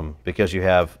 Because you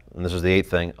have, and this is the eighth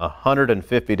thing,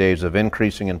 150 days of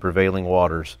increasing and prevailing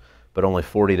waters, but only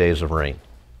 40 days of rain.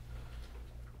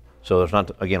 So there's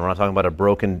not, again, we're not talking about a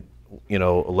broken,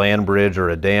 land bridge or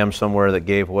a dam somewhere that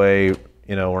gave way.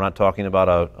 We're not talking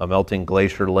about a melting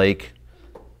glacier lake.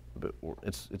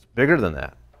 It's bigger than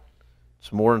that.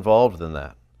 It's more involved than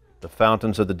that. The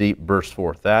fountains of the deep burst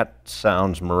forth. That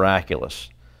sounds miraculous.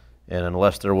 And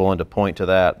unless they're willing to point to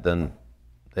that, then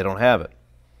they don't have it.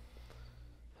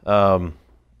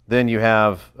 Then you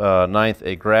have, ninth,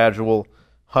 a gradual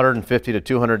 150 to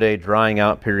 200 day drying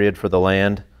out period for the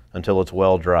land until it's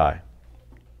well dry.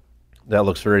 That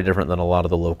looks very different than a lot of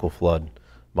the local flood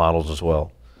models as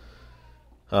well.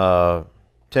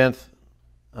 10th,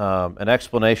 an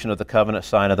explanation of the covenant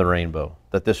sign of the rainbow,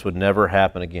 that this would never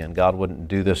happen again. God wouldn't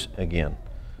do this again.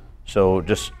 So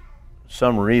just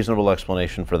some reasonable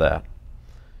explanation for that.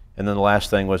 And then the last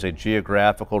thing was a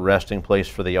geographical resting place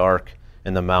for the ark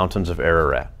in the mountains of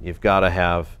Ararat. You've got to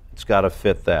have, it's got to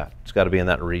fit that. It's got to be in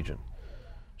that region.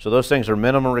 So those things are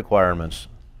minimum requirements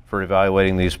for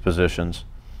evaluating these positions.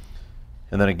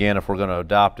 And then again, if we're going to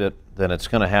adopt it, then it's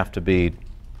going to have to be,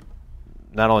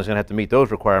 not only is it going to have to meet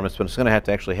those requirements, but it's going to have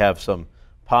to actually have some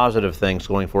positive things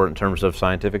going for it in terms of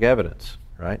scientific evidence,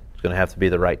 right? It's going to have to be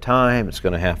the right time. It's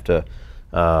going to have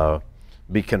to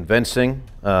be convincing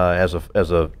as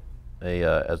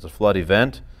a flood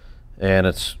event, and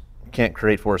it can't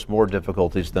create for us more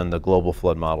difficulties than the global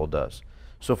flood model does.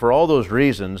 So for all those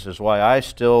reasons is why I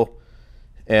still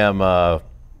am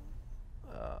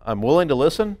I'm willing to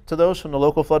listen to those from the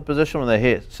local flood position when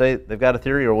they say they've got a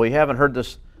theory, or we haven't heard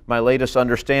this, my latest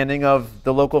understanding of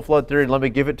the local flood theory, let me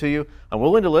give it to you. I'm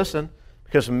willing to listen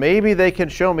because maybe they can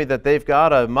show me that they've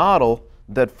got a model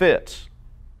that fits.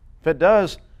 If it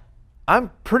does, I'm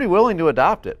pretty willing to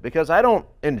adopt it because I don't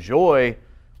enjoy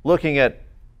looking at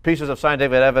pieces of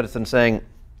scientific evidence and saying,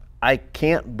 I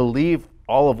can't believe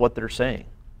all of what they're saying.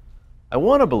 I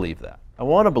want to believe that. I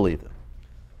want to believe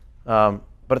them.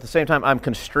 But at the same time, I'm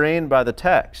constrained by the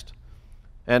text.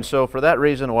 And so for that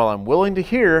reason, while I'm willing to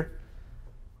hear,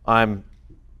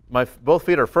 both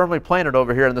feet are firmly planted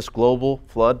over here in this global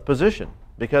flood position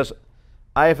because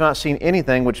I have not seen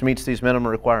anything which meets these minimum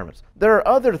requirements. There are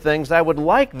other things I would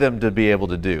like them to be able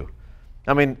to do.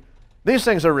 I mean, these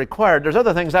things are required. There's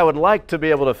other things I would like to be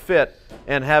able to fit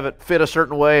and have it fit a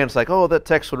certain way. And it's like, oh, that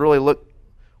text would really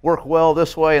work well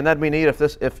this way, and that'd be neat if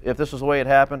this was the way it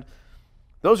happened.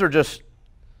 Those are just,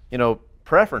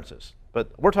 preferences.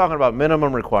 But we're talking about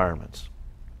minimum requirements.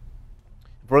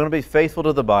 If we're going to be faithful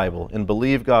to the Bible and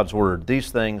believe God's Word,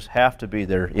 these things have to be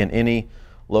there in any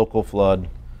local flood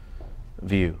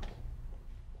view.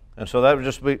 And so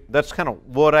that's kind of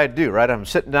what I do, right? I'm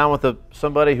sitting down with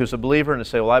somebody who's a believer and they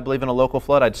say, well, I believe in a local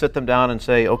flood. I'd sit them down and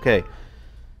say, okay,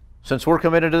 since we're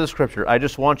committed to the Scripture, I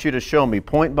just want you to show me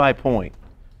point by point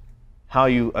how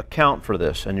you account for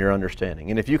this and your understanding.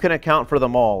 And if you can account for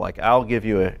them all, I'll give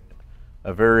you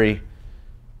a very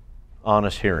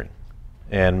honest hearing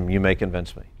and you may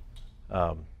convince me.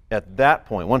 At that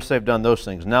point, once they've done those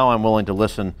things, now I'm willing to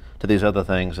listen to these other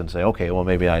things and say, okay, well,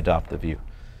 maybe I adopt the view.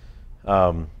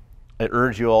 I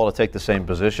urge you all to take the same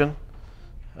position,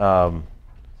 to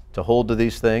hold to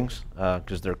these things,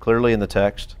 because they're clearly in the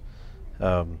text.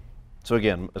 So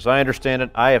again, as I understand it,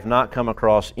 I have not come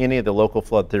across any of the local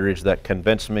flood theories that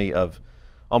convince me of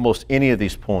almost any of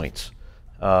these points.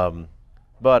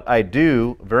 But I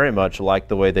do very much like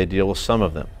the way they deal with some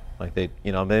of them. Like they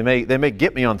may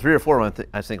get me on 3 or 4.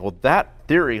 I think, well, that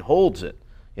theory holds it.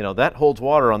 you know, that holds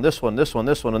water on this one, this one,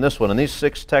 this one, and this one, and these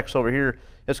 6 texts over here,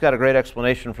 it's got a great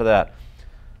explanation for that.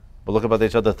 But look about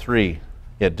these other 3.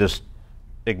 It just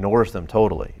ignores them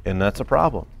totally, and that's a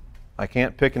problem. I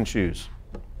can't pick and choose.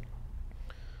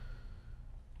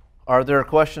 Are there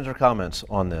questions or comments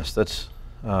on this? That's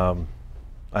I've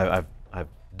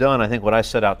done, I think, what I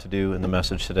set out to do in the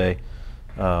message today.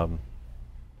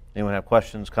 Anyone have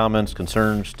questions, comments,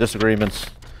 concerns, disagreements?